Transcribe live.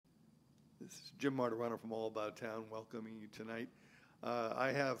This is Jim Martorano from All About Town welcoming you tonight.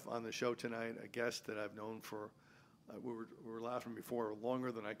 I have on the show tonight a guest that I've known for, we were laughing before,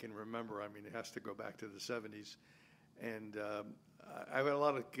 longer than I can remember. I mean, it has to go back to the 70s. And I've had a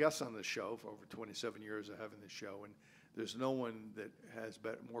lot of guests on this show for over 27 years of having this show, and there's no one that has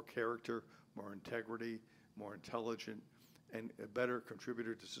more character, more integrity, more intelligent, and a better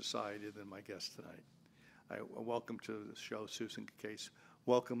contributor to society than my guest tonight. I welcome to the show Susan Cacace.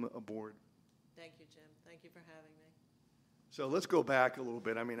 Welcome aboard. Thank you, Jim. Thank you for having me. So let's go back a little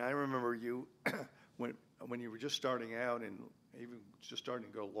bit. I mean, I remember you when you were just starting out and even just starting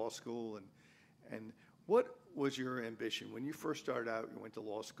to go to law school. And what was your ambition? When you first started out, you went to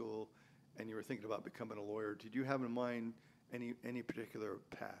law school and you were thinking about becoming a lawyer. Did you have in mind any particular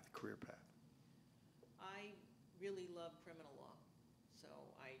path, career path? I really love criminal law. So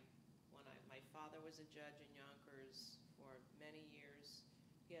my father was a judge in Yonkers for many years.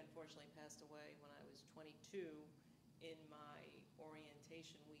 He unfortunately passed away when I was 22 in my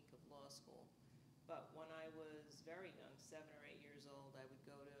orientation week of law school. But when I was very young, 7 or 8 years old, I would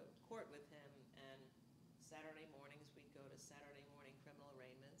go to court with him, and Saturday mornings we'd go to Saturday morning criminal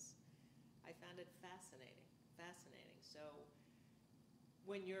arraignments. I found it fascinating. So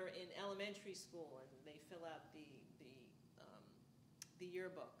when you're in elementary school and they fill out the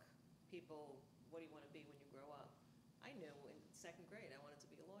yearbook, people, what do you want to be when you grow up? I knew in 2nd grade I wanted to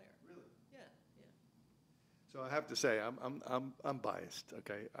be a lawyer. Really? Yeah. So I have to say I'm biased.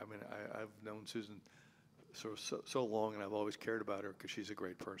 Okay, I mean I've known Susan so long, and I've always cared about her because she's a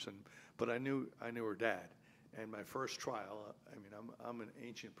great person. But I knew her dad, and my first trial. I mean I'm an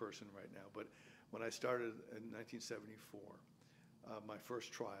ancient person right now, but when I started in 1974, my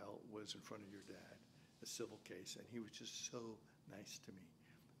first trial was in front of your dad, a civil case, and he was just so nice to me.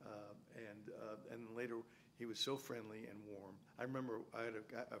 And later he was so friendly and warm. I remember I had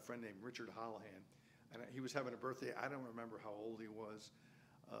a friend named Richard Hollahan, and he was having a birthday. I don't remember how old he was,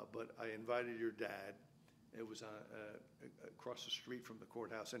 but I invited your dad. It was across the street from the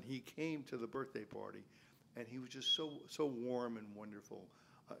courthouse, and he came to the birthday party, and he was just so warm and wonderful.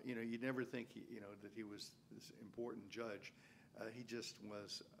 You'd never think that he was this important judge. He just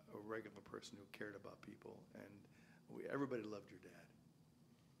was a regular person who cared about people, and everybody loved your dad.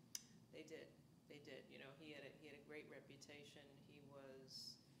 They did. He had a great reputation. He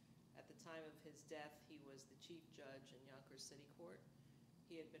was, at the time of his death, he was the chief judge in Yonkers City Court.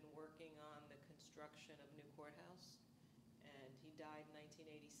 He had been working on the construction of new courthouse, and he died in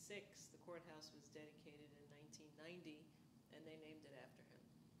 1986. The courthouse was dedicated in 1990, and they named it after him.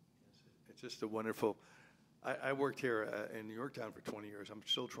 It's just a wonderful. I worked here in Yorktown for 20 years. I'm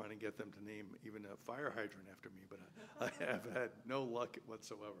still trying to get them to name even a fire hydrant after me, but I have had no luck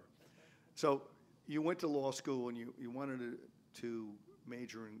whatsoever. So you went to law school and you wanted to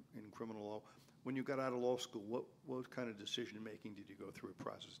major in criminal law. When you got out of law school, what kind of decision making did you go through?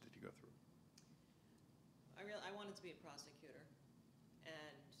 Process did you go through? I wanted to be a prosecutor,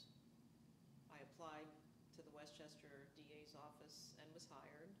 and I applied to the Westchester DA's office and was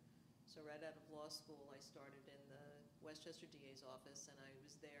hired. So right out of law school, I started in the Westchester DA's office, and I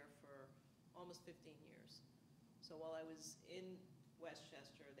was there for almost 15 years. So while I was in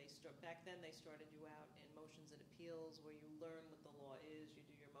Westchester, back then they started you out in motions and appeals, where you learn what the law is, you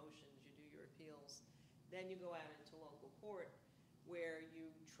do your motions, you do your appeals. Then you go out into local court, where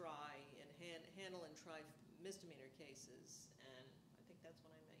you try and handle and try misdemeanor cases. And I think that's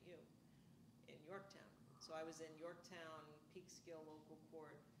when I met you, in Yorktown. So I was in Yorktown, Peekskill local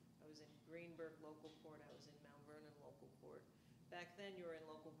court. I was in Greenburgh local court. I was in Mount Vernon local court. Back then, you were in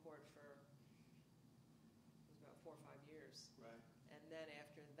local court for about 4 or 5 years. Right. And then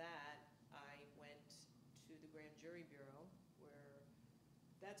after that, I went to the Grand Jury Bureau,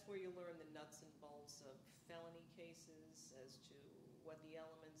 that's where you learn the nuts and bolts of felony cases, as to what the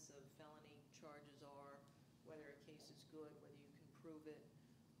elements of felony charges are, whether a case is good, whether you can prove it.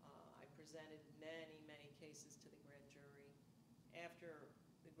 I presented many cases to the grand jury. After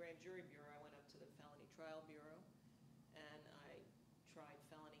the Grand Jury Bureau, I went up to the Felony Trial Bureau, and I tried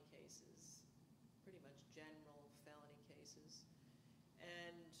felony cases, pretty much general felony cases.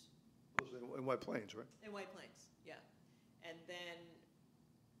 And in White Plains, right? In White Plains, yeah. And then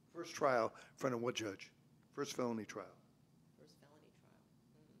first trial in front of what judge? First felony trial. First felony trial.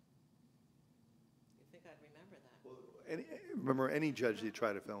 You think I'd remember that? Well, remember any judge that you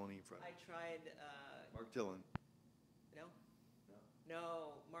tried a felony in front of? I tried. Mark Dillon.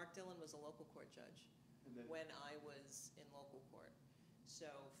 No, Mark Dillon was a local court judge when I was in local court. So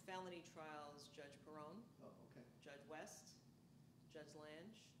felony trials, Judge Perrone, Judge West, Judge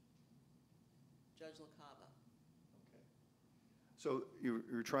Lange, Judge LaCava. So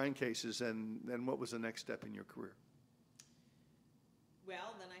you're trying cases, and then what was the next step in your career?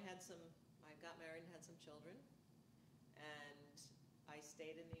 Well, then I got married and had some children, and I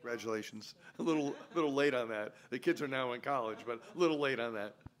stayed in the Congratulations. office. A little late on that. The kids are now in college, but a little late on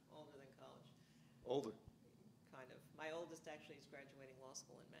that. Older than college. Older. Kind of. My oldest actually is graduating law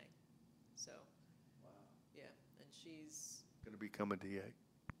school in May. So, Wow. yeah, and she's Going to become a DA.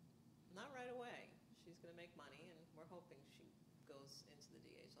 not right away. She's going to make money, and we're hoping she goes into the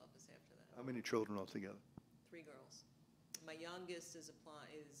DA's office after that. How many children altogether? 3 girls. My youngest is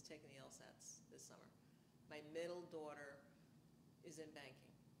taking the LSATs this summer. My middle daughter is in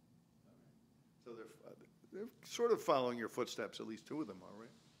banking. So they're sort of following your footsteps, at least 2 of them are, right?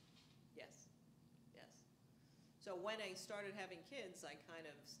 Yes, yes. So when I started having kids, I kind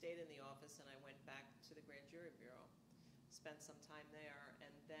of stayed in the office and I went back to the Grand Jury Bureau, spent some time there,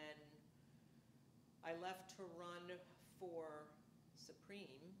 and then I left to run for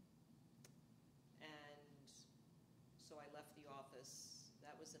Supreme, and so I left the office.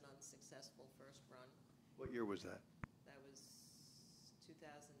 That was an unsuccessful first run. What year was that? That was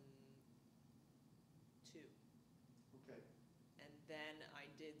 2002. Okay. And then I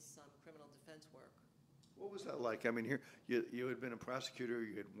did some criminal defense work. What was that like? I mean, here you had been a prosecutor.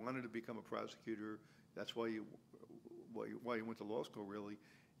 You had wanted to become a prosecutor. That's why you went to law school, really.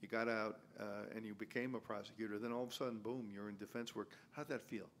 You got out and you became a prosecutor. Then all of a sudden, boom, you're in defense work. How'd that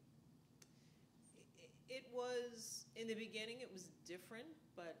feel? It was, in the beginning, it was different,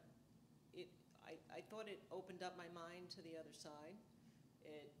 but I thought it opened up my mind to the other side.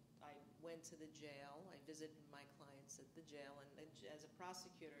 I went to the jail. I visited my clients at the jail, and as a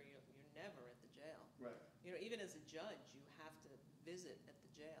prosecutor, you're never at the jail. Right. You know, even as a judge, you have to visit at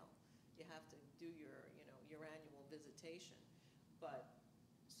the jail. You have to do your annual visitation. But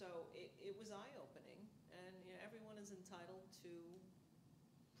so it was eye-opening, and everyone is entitled to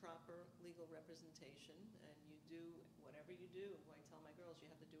proper legal representation, and you do whatever you do. I tell my girls, you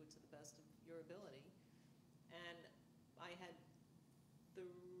have to do it to the best of your ability. And I had 2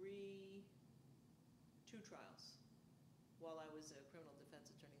 trials while I was a criminal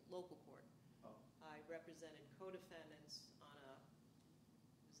defense attorney, local court. Oh. I represented co-defendants on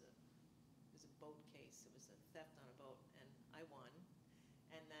it was a boat case. It was a theft on a boat, and I won.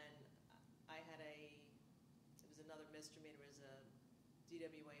 And then it was another misdemeanor. It was a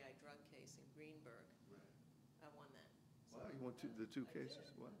DWAI drug case in Greenberg. Right. I won that. Wow, you won the 2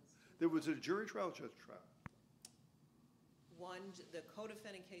 cases. Did. Wow. There was a jury trial, judge trial. The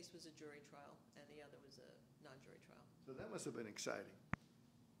co-defendant case was a jury trial, and the other was a non-jury trial. So that must have been exciting.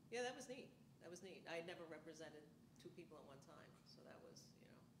 Yeah, that was neat. That was neat. I had never represented 2 people at one time, so that was,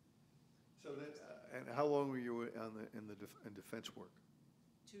 So then, and how long were you in defense work?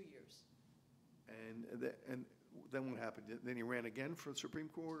 2 years. And then what happened? Then you ran again for the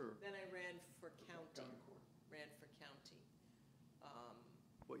Supreme Court, or? Then I ran for county. County court. Ran for county.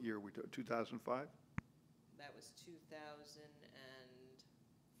 What year were we 2005? That was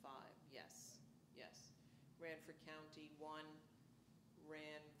 2005. Yes, yes. Ran for county, won.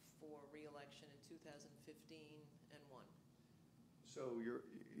 Ran for re-election in 2015 and won. So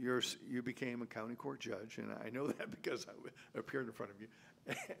you became a county court judge, and I know that because I appeared in front of you.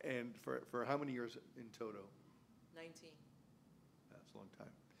 And for how many years in total? 19. That's a long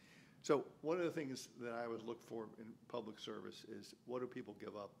time. So one of the things that I always look for in public service is, what do people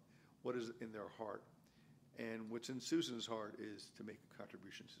give up? What is in their heart? And what's in Susan's heart is to make a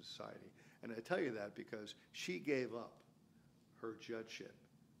contribution to society. And I tell you that because she gave up her judgeship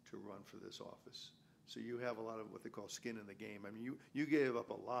to run for this office. So you have a lot of what they call skin in the game. I mean, you gave up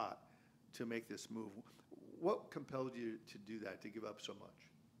a lot to make this move. What compelled you to do that, to give up so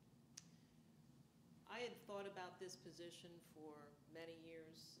much? I had thought about this position for many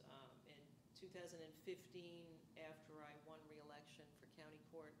years. In 2015, after I won re-election for county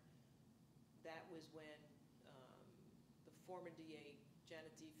court, that was when the former DA,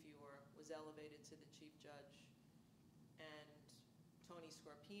 Janet DeFiore, was elevated to the chief judge, and Tony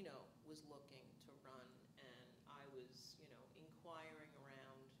Scarpino was looking to run, and I was, inquiring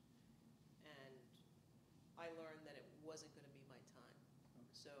around, and I learned that it wasn't going to be my time. Okay.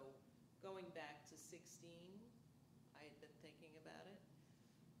 So going back to 16, I had been thinking about it.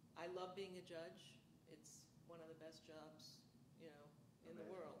 I love being a judge. It's one of the best jobs, in the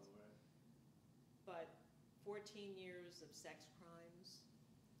world. But 14 years of sex crimes.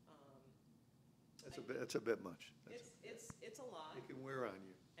 That's a bit much. It's a lot. It can wear on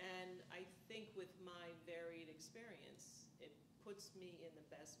you. And I think with my varied experience, it puts me in the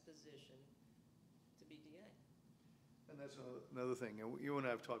best position to be DA. And that's another thing. And you and I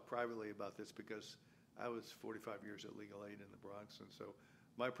have talked privately about this because I was 45 years at Legal Aid in the Bronx, and so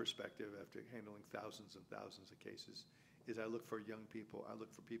my perspective after handling thousands and thousands of cases is I look for young people. I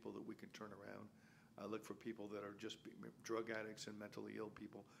look for people that we can turn around. I look for people that are just drug addicts and mentally ill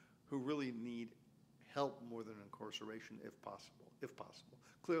people who really need help more than incarceration if possible. If possible.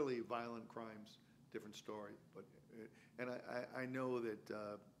 Clearly, violent crimes, different story. But and I know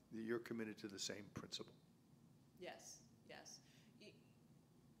that you're committed to the same principle. Yes, yes.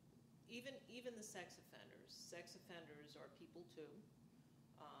 Even the sex offenders. Sex offenders are people too.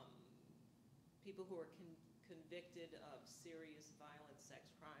 People who are convicted of serious violent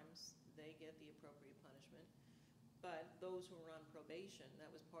sex crimes, they get the appropriate punishment. But those who are on probation, that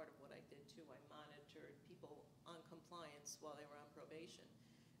was part of what I did too. I monitored people on compliance while they were on probation.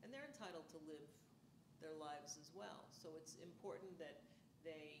 And they're entitled to live their lives as well. So it's important that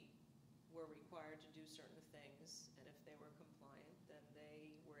they were required to do certain things, and if they were compliant, then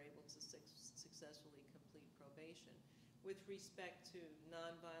they were able to successfully complete probation. With respect to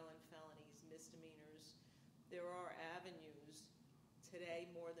nonviolent felonies, misdemeanors, there are avenues today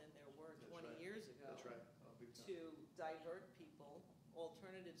more than there were 20 years ago. That's right. To divert people,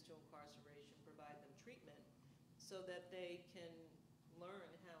 alternatives to incarceration, provide them treatment so that they can learn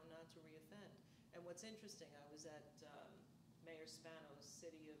how not to reoffend. And what's interesting, I was at Mayor Spano's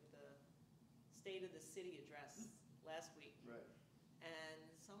State of the City address last week. Right. And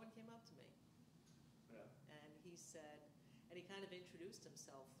someone came up to me. Yeah. And he said, and he kind of introduced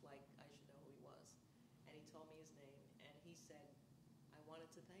himself like I should know who he was. And he told me his name, and he said, I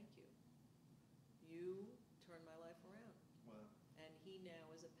wanted to thank you. You turned my life around. Wow. And he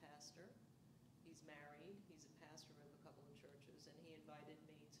now is a pastor. He's married. He's a pastor of a couple of churches, and he invited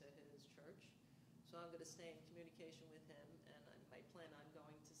me to his church. So I'm going to stay in communication with him, and I plan on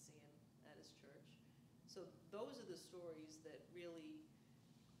going to see him at his church. So those are the stories that really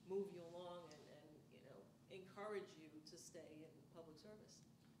move you along and encourage you to stay in public service.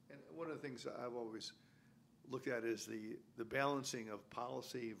 And one of the things I've always looked at is the balancing of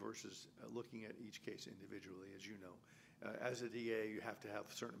policy versus looking at each case individually, as you know. As a DA, you have to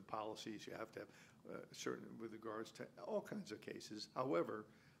have certain policies. You have to have certain with regards to all kinds of cases. However,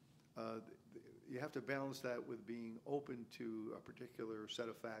 you have to balance that with being open to a particular set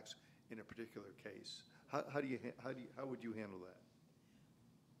of facts in a particular case. How would you handle that?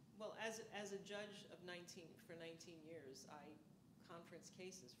 Well, as a judge of 19 years, I conference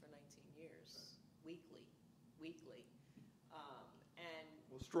cases for 19 years, weekly, and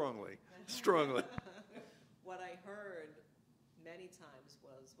well, strongly. What I heard many times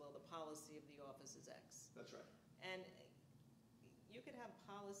was, well, the policy of the office is X. That's right. And you could have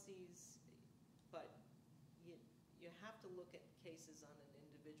policies, but you have to look at cases on an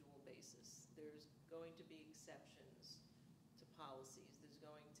individual basis. There's going to be exceptions to policies. There's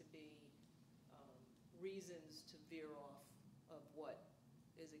going to be reasons to veer off of what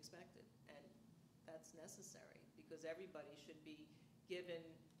is expected, and that's necessary because everybody should be given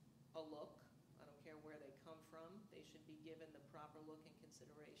a look. I don't care where they come from. They should be given the proper look and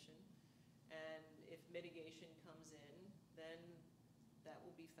consideration. And if mitigation comes in, then that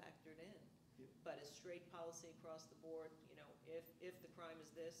will be factored in. Yep. But a straight policy across the board, if the crime is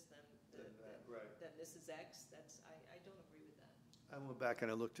this, then this is X. I don't agree with that. I went back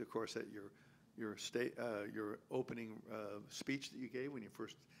and I looked, of course, at your opening speech that you gave when you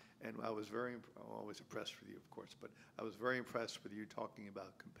first, and I was I'm always impressed with you, of course, but I was very impressed with you talking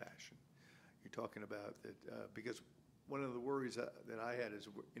about compassion. You're talking about that because one of the worries that I had is,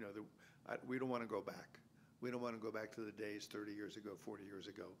 we don't want to go back. We don't want to go back to the days 30 years ago, 40 years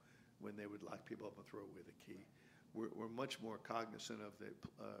ago, when they would lock people up and throw away the key. We're much more cognizant of the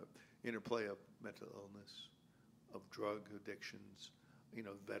interplay of mental illness, of drug addictions,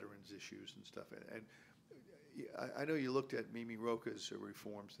 veterans issues and stuff. And I know you looked at Mimi Roca's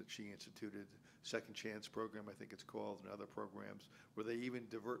reforms that she instituted, Second Chance program, I think it's called, and other programs where they even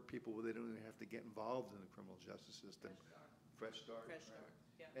divert people where they don't even have to get involved in the criminal justice system. Fresh start. Fresh start.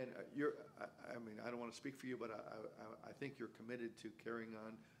 Yeah. And I don't want to speak for you, but I think you're committed to carrying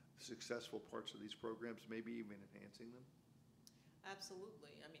on successful parts of these programs, maybe even enhancing them. Absolutely.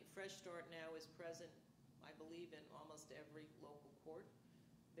 Fresh Start now is present, I believe, in almost every local court.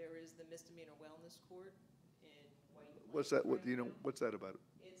 There is the misdemeanor wellness court in White Plains. What's that? What's that about?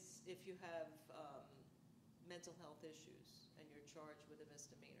 It's if you have mental health issues and you're charged with a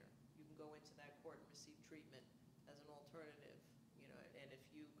misdemeanor, you can go into that court and receive treatment as an alternative. And if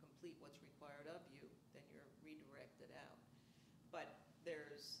you complete what's required of you, then you're redirected out. But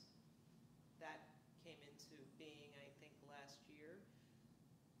that came into being, I think, last year.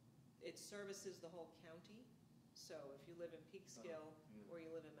 It services the whole county. So if you live in Peekskill yeah. or you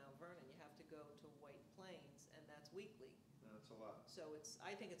live in Mount Vernon, you have to go to White Plains, and that's weekly. No, that's a lot. So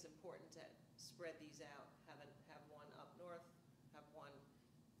I think it's important to spread these out, have one up north, have one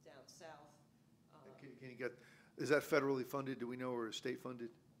down south. Can you get, is that federally funded, do we know, or state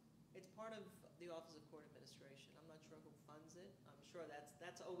funded? It's part of the Office of Court Administration. I'm not sure who funds it. I'm sure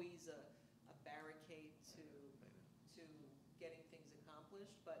that's always a barricade to getting things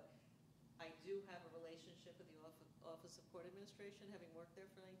accomplished, but I do have a relationship with the Office of Court Administration, having worked there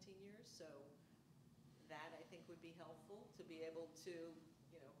for 19 years, so that I think would be helpful, to be able to,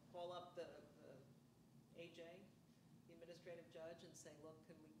 call up the AJ, the administrative judge, and say, look,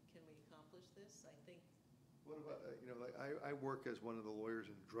 can we accomplish this? I think. What about, like I work as one of the lawyers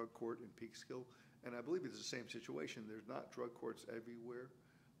in drug court in Peekskill, and I believe it's the same situation. There's not drug courts everywhere.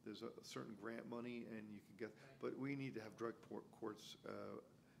 There's a certain grant money, and you can get, right. But we need to have drug courts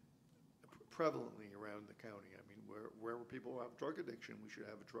prevalently around the county. I mean, wherever people have drug addiction, we should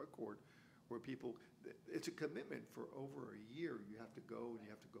have a drug court where people, it's a commitment for over a year. You have to go, and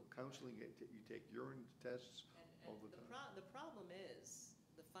you have to go counseling, you take urine tests all the time. The problem is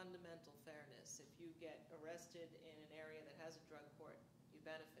the fundamental fairness. If you get arrested in an area that has a drug court, you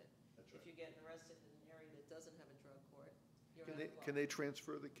benefit. That's right. If you get arrested in an area that doesn't have a drug court, you're Can out of luck. they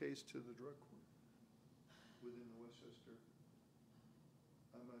transfer the case to the drug court within the Westchester?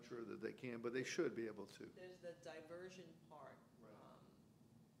 I'm not sure that they can, but they should be able to. There's the diversion part, Right.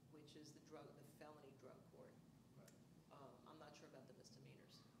 which is the felony drug court. Right. I'm not sure about the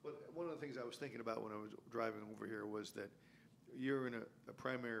misdemeanors. But one of the things I was thinking about when I was driving over here was that you're in a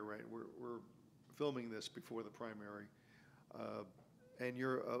primary, right? We're filming this before the primary, and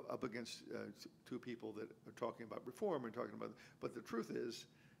you're up against two people that are talking about reform and talking about. But the truth is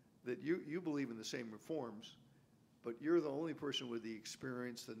that you believe in the same reforms, but you're the only person with the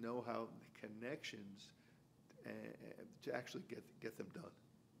experience, the know-how, the connections, to actually get them done.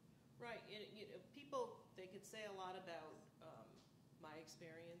 Right. People, they could say a lot about my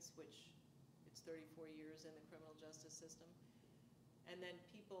experience, which it's 34 years in the criminal justice system, and then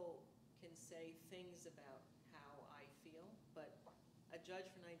people can say things about how I feel, but a judge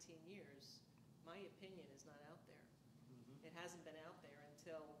for 19 years, my opinion is not out there. Mm-hmm. It hasn't been out there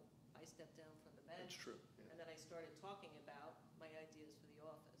until I stepped down from the bench. That's true. Yeah. And then I started talking about my ideas for the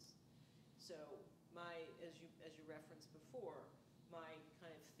office. So as you referenced before, my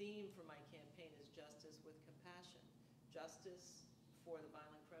kind of theme for my campaign is justice with compassion. Justice for the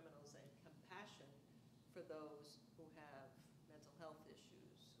violent criminals and compassion for those who have mental health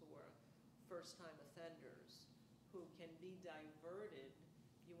issues, who are first-time offenders, who can be diverted.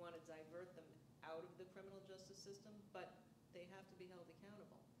 You want to divert them out of the criminal justice system, but they have to be held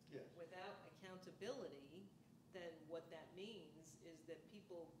accountable. Yes. Without accountability, then what that means is that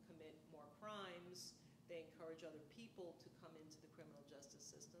people commit more crimes, they encourage other people to come into the criminal justice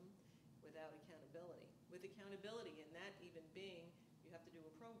system without accountability. With accountability, and that even being, you have to do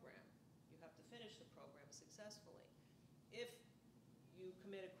a program. You have to finish the program successfully. If you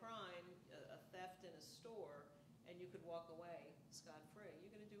commit a crime, a theft in a store, and you could walk away scot-free,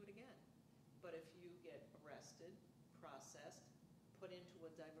 you're going to do it again. But if you get arrested, processed, put into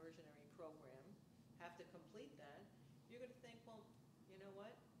a diversionary program, have to complete that, you're going to think, well, you know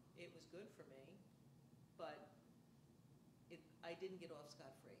what? It was good for me, but I didn't get off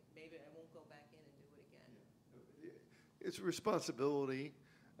scot-free. Maybe I won't go back in and do it again. Yeah. It's responsibility,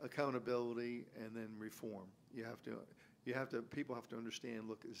 accountability, and then reform. People have to understand,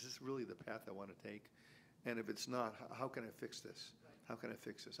 look, is this really the path I want to take? And if it's not, how can I fix this? Right. How can I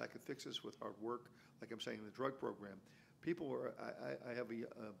fix this? I can fix this with hard work, like I'm saying in the drug program. I have an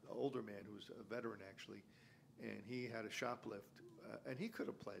older man who's a veteran actually, and he had a shoplift, and he could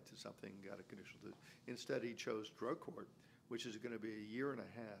have pled to something, got a conditional. Instead, he chose drug court, which is going to be a 1.5 year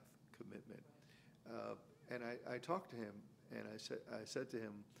commitment. And I talked to him, and I said to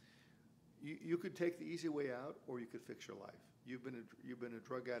him, you could take the easy way out, or you could fix your life. You've been a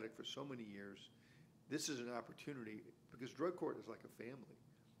drug addict for so many years. This is an opportunity, because drug court is like a family.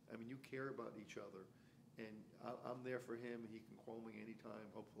 I mean, you care about each other, and I'm there for him. He can call me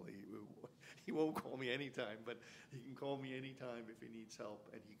anytime. Hopefully, he won't call me anytime, but he can call me anytime if he needs help,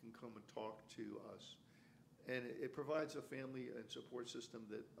 and he can come and talk to us. And it provides a family and support system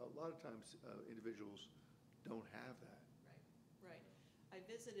that a lot of times individuals don't have that. Right. I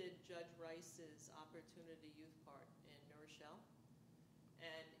visited Judge Rice's Opportunity Youth Park in New Rochelle,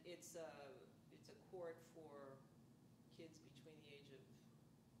 and it's a court for kids between the age of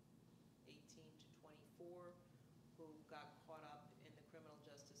 18 to 24 who got caught up in the criminal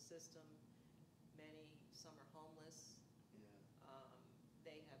justice system. Some are homeless. Yeah.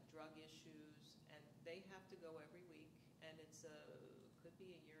 They have drug issues, and they have to go every it's could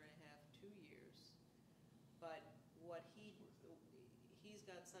be a year and a half, 2 years. But what he's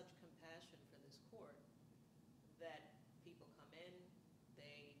got such compassion for this court that people come in,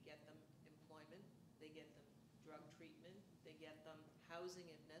 they get them employment, they get them drug treatment, they get them housing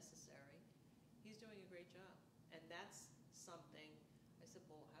if necessary. He's doing a great job. And that's something, I said,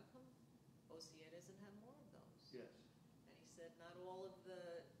 well, how come OCA doesn't have more of those? Yes. And he said, not all of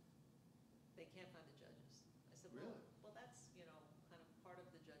they can't find the judges. I said, Really? well, that's, kind of part of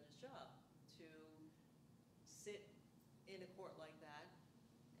the judge's job, to sit in a court like that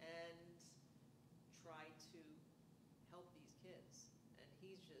and try to help these kids. And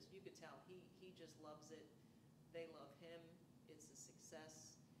he's just, you could tell, he just loves it. They love him. It's a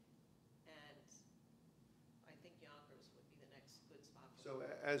success. And I think Yonkers would be the next good spot for him. So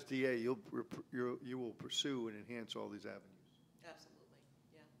as DA, you will pursue and enhance all these avenues. Absolutely,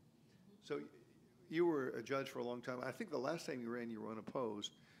 yeah. So you were a judge for a long time. I think the last time you ran, you were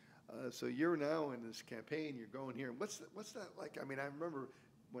unopposed. So you're now in this campaign. You're going here. What's that like? I mean, I remember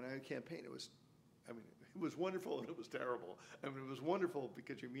when I campaigned, it was wonderful and it was terrible. I mean, it was wonderful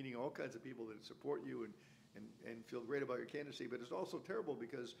because you're meeting all kinds of people that support you and feel great about your candidacy. But it's also terrible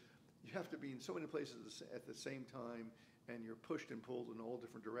because you have to be in so many places at the same time, and you're pushed and pulled in all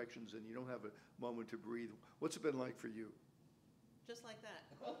different directions, and you don't have a moment to breathe. What's it been like for you? Just like that.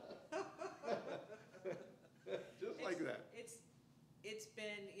 Just like that. It's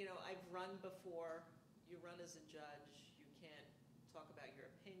been, I've run before. You run as a judge. You can't talk about your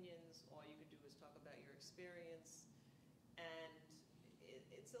opinions. All you can do is talk about your experience. And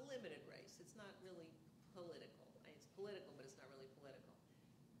it's a limited race. It's not really political. It's political, but it's not really political.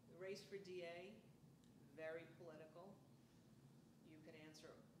 The race for DA, very political. You can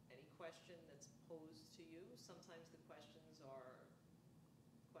answer any question that's posed to you. Sometimes the questions are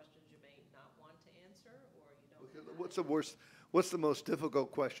questions you may not want to answer, or you don't. Okay, what's the most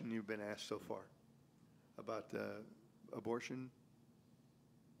difficult question you've been asked so far? About abortion?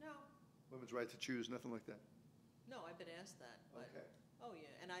 No. Women's right to choose, nothing like that? No, I've been asked that. But, Okay. Oh,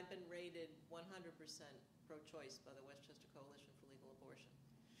 yeah, and I've been rated 100% pro-choice by the Westchester Coalition for Legal Abortion.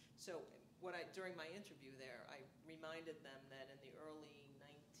 So during my interview there, I reminded them that in the early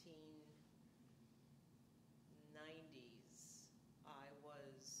 1990s, I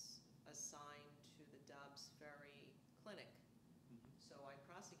was assigned to the Dobbs Ferry Clinic. So I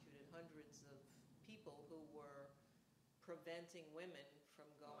prosecuted hundreds of people who were preventing women from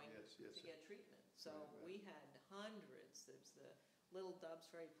going to get treatment. So we had hundreds. There's the little Dobbs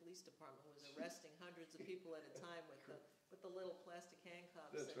Ferry Police Department was arresting hundreds of people at a time with the little plastic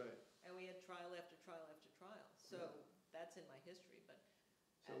handcuffs. That's right. And we had trial after trial after trial. So that's in my history. But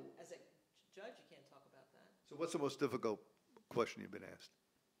as a judge, you can't talk about that. So what's the most difficult question you've been asked?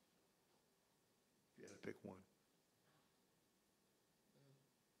 If you had to pick one.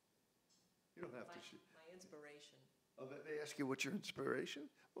 You don't have to. My inspiration. Oh, they ask you what's your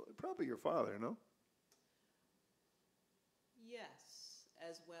inspiration? Well, probably your father, no? Yes,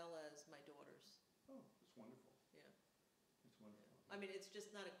 as well as my daughters. Oh, that's wonderful. Yeah. That's wonderful. I mean, it's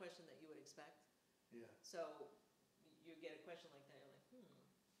just not a question that you would expect. Yeah. So you get a question like that, you're like,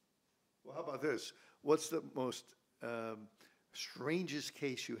 Well, how about this? What's the most strangest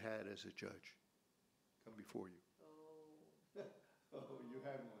case you had as a judge come before you? Oh, you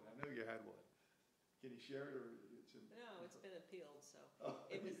had one. I know you had one. Can you share it, or it's in? No, it's been appealed. So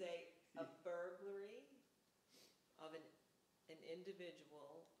it was a burglary of an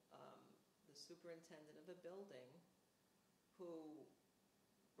individual, the superintendent of a building, who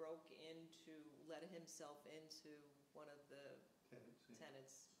let himself into one of the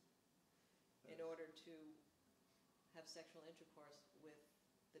tenants in order to have sexual intercourse with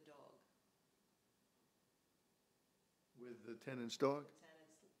the dog. With the tenant's dog? The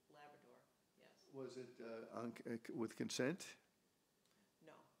tenant's Labrador, yes. Was it with consent?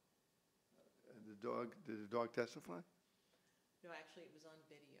 No. Did the dog testify? No, actually, it was on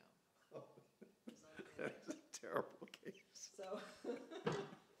video. Oh. It was on video. That's a terrible case. So.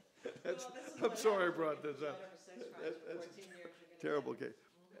 I'm sorry I brought this up. That's a terrible case.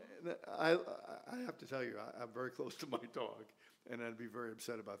 I have to tell you, I'm very close to my dog, and I'd be very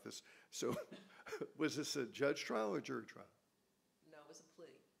upset about this. So, was this a judge trial or jury trial? No, it was a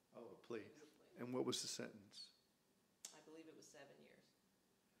plea. Oh, a plea. It was a plea. And what was the sentence? I believe it was 7 years.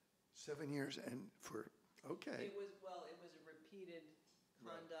 7 years, and okay. It was a repeated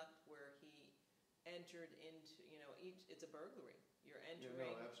conduct where he entered into, it's a burglary. You're entering.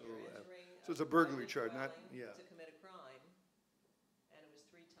 Yeah, no, absolutely. You're entering So it's a burglary charge, not, to commit a crime, and it was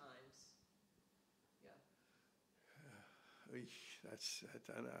 3 times. Yeah.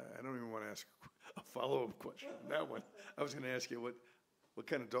 I don't even want to ask a follow-up question on that one. I was going to ask you what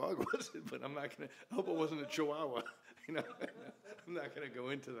kind of dog was it, but I'm not going to. I hope it wasn't a Chihuahua. You know, I'm not going to go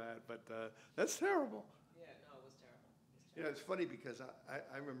into that. But that's terrible. Yeah, no, it was terrible. You know, it's funny because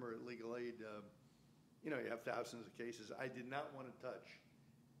I remember at Legal Aid, you know, you have thousands of cases. I did not want to touch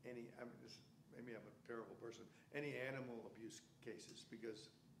any. I mean, maybe I'm a terrible person. Any animal abuse cases because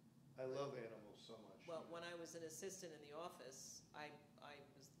I love animals so much. Well, when I was an assistant in the office, I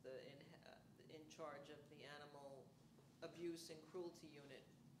was in charge of the animal abuse and cruelty unit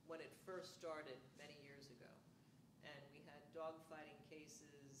when it first started many years ago. And we had dog fighting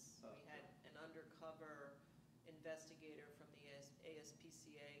cases. We had an undercover investigator from the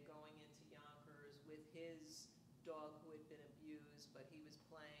ASPCA going into Yonkers with his dog who had been abused, but he was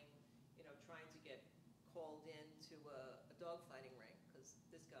playing, you know, trying to get called into a dog fighting ring because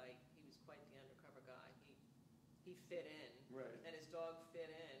this guy, he was quite the undercover guy. He fit in, Right. and his dog fit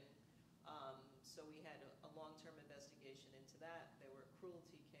in. So we had a long-term investigation into that. There were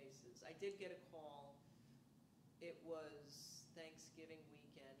cruelty cases. I did get a call. It was Thanksgiving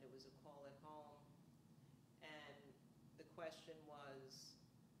weekend. It was a call at home. And the question was,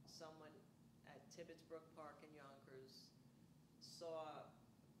 someone at Tibbetts Brook Park in Yonkers saw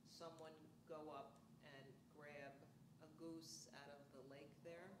someone go up and grab a goose out of the lake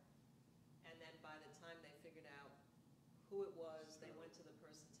there. And then by the time they figured out who it was, they went to the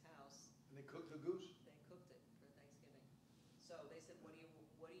person's house. And they cooked the goose? They cooked it for Thanksgiving. So they said, what do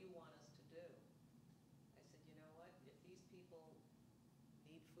you want us to do? I said, you know what? If these people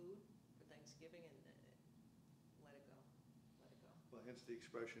need food for Thanksgiving, and let it go. Let it go. Well, hence the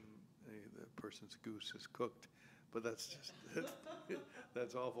expression, the person's goose is cooked. But that's just,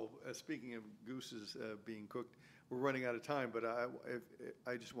 that's awful. Speaking of gooses being cooked, we're running out of time, but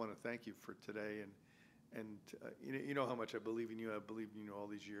I just want to thank you for today. And you know how much I believe in you. I've believed in you all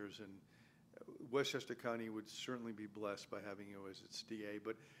these years. And Westchester County would certainly be blessed by having you as its DA.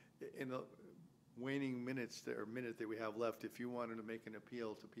 But in the waning minute that we have left, if you wanted to make an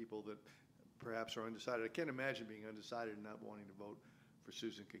appeal to people that perhaps are undecided, I can't imagine being undecided and not wanting to vote for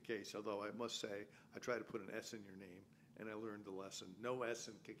Susan Cacace, although I must say I try to put an S in your name, and I learned the lesson. No S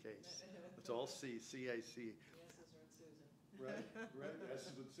in Cacace. It's all C, C-A-C. The S's are in Susan. Right, S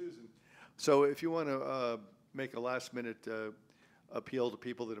is with Susan. So if you want to make a last-minute appeal to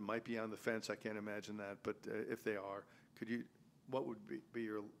people that it might be on the fence, I can't imagine that, but if they are, what would be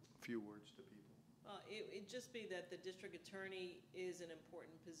your few words to people? It'd just be that the district attorney is an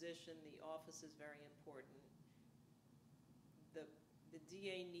important position. The office is very important. The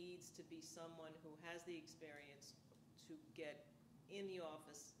DA needs to be someone who has the experience to get in the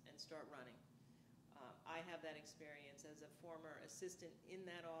office and start running. I have that experience as a former assistant in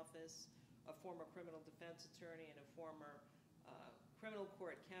that office, a former criminal defense attorney, and a former criminal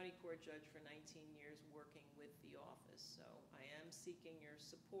court, county court judge for 19 years working with the office. So I am seeking your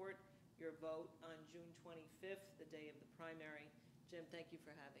support, your vote on June 25th, the day of the primary. Jim, thank you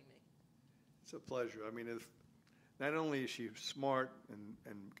for having me. It's a pleasure. I mean, not only is she smart and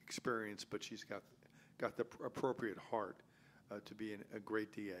experienced, but she's got the appropriate heart to be a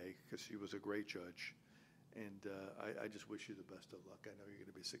great DA because she was a great judge. And I just wish you the best of luck. I know you're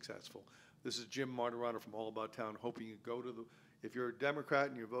going to be successful. This is Jim Martorano from All About Town, hoping you go to if you're a Democrat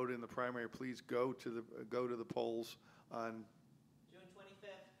and you vote in the primary, please go to the polls on June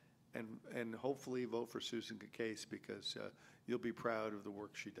 25th. And hopefully vote for Susan Cacace because you'll be proud of the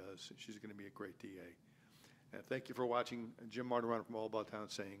work she does. She's going to be a great DA. Thank you for watching. Jim Martorano from All About Town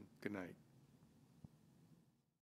saying good night.